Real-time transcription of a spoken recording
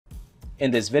In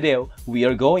this video, we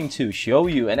are going to show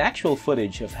you an actual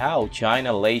footage of how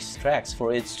China lays tracks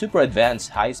for its super advanced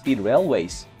high-speed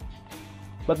railways.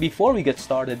 But before we get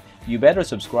started, you better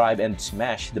subscribe and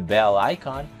smash the bell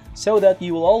icon so that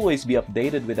you will always be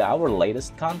updated with our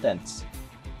latest contents.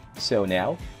 So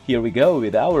now, here we go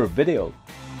with our video.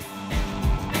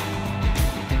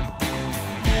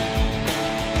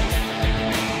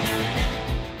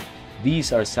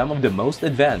 These are some of the most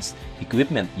advanced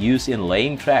equipment used in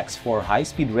laying tracks for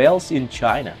high-speed rails in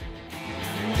China.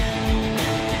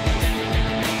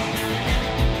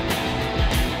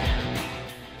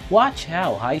 Watch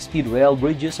how high-speed rail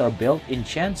bridges are built in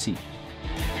Shanxi.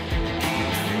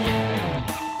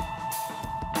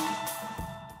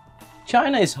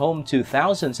 China is home to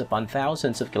thousands upon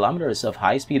thousands of kilometers of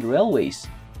high-speed railways,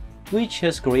 which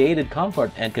has created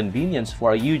comfort and convenience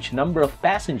for a huge number of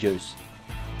passengers.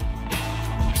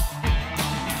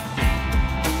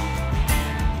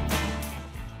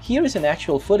 Here is an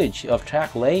actual footage of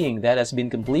track laying that has been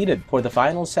completed for the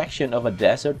final section of a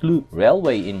desert loop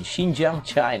railway in Xinjiang,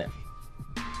 China.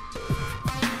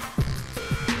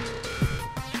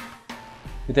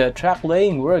 The track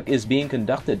laying work is being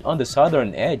conducted on the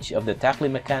southern edge of the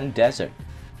Taklamakan Desert,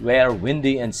 where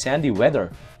windy and sandy weather,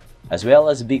 as well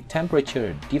as big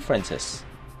temperature differences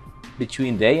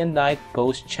between day and night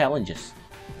pose challenges.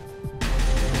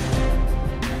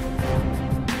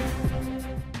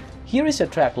 Here is a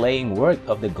track laying work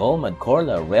of the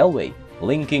Golmud-Korla Railway,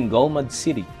 linking Golmud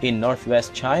City in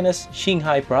northwest China's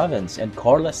Qinghai Province and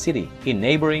Korla City in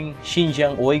neighboring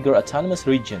Xinjiang Uyghur Autonomous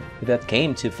Region that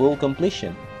came to full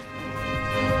completion.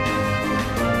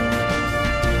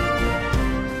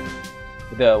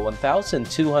 The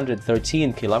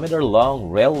 1,213-kilometer-long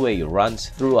railway runs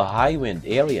through a high-wind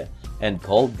area and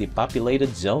cold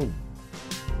depopulated zone.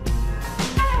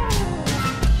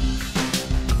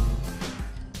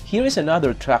 Here is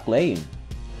another track laying.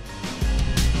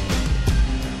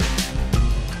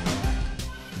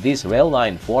 This rail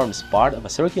line forms part of a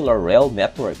circular rail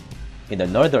network in the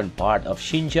northern part of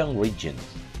Xinjiang region.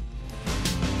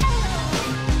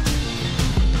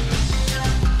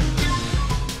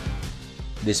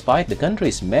 Despite the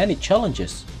country's many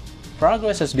challenges,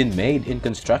 progress has been made in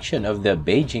construction of the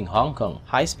Beijing-Hong Kong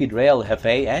high-speed rail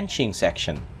Hefei Anqing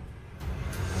section.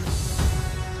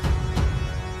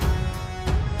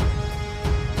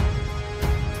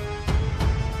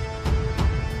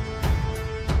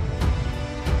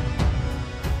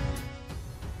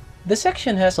 The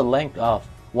section has a length of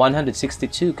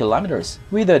 162 kilometers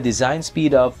with a design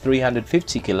speed of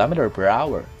 350 km per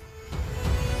hour.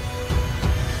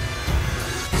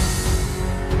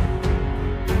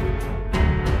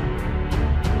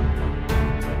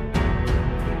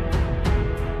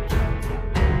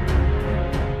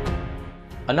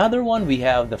 Another one, we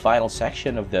have the final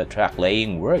section of the track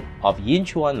laying work of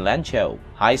Yinchuan-Lanzhou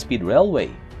high-speed railway,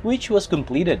 which was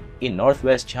completed in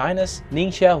northwest China's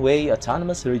Ningxia Hui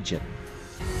Autonomous Region.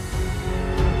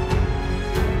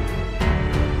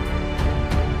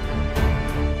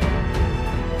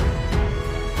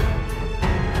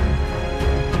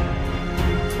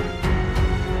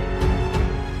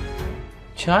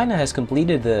 China has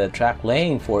completed the track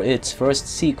laying for its first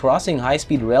sea-crossing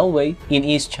high-speed railway in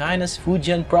East China's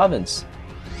Fujian Province.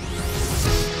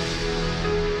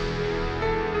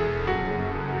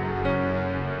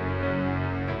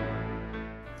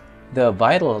 The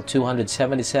vital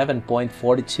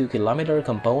 277.42 km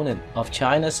component of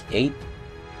China's 8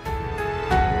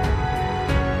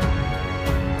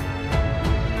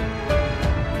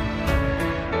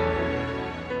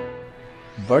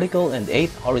 vertical and 8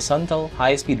 horizontal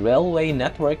high-speed railway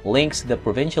network links the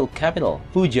provincial capital,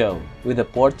 Fuzhou, with the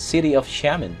port city of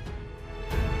Xiamen.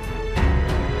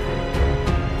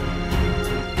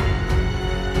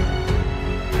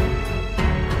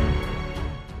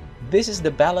 This is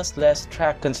the ballastless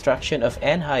track construction of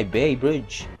Anhai Bay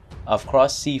Bridge of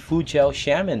Cross-Sea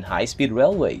Fuzhou-Xiamen high-speed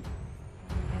railway.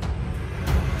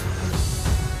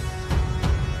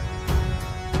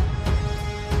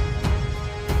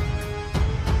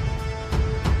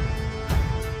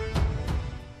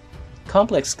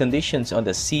 Complex conditions on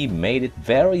the sea made it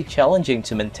very challenging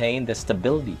to maintain the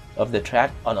stability of the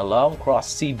track on a long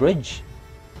cross-sea bridge,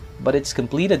 but it's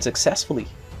completed successfully.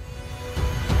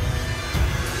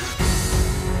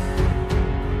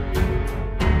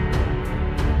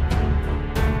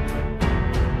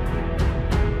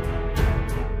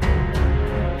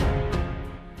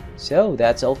 So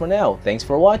that's all for now. Thanks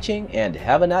for watching and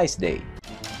have a nice day.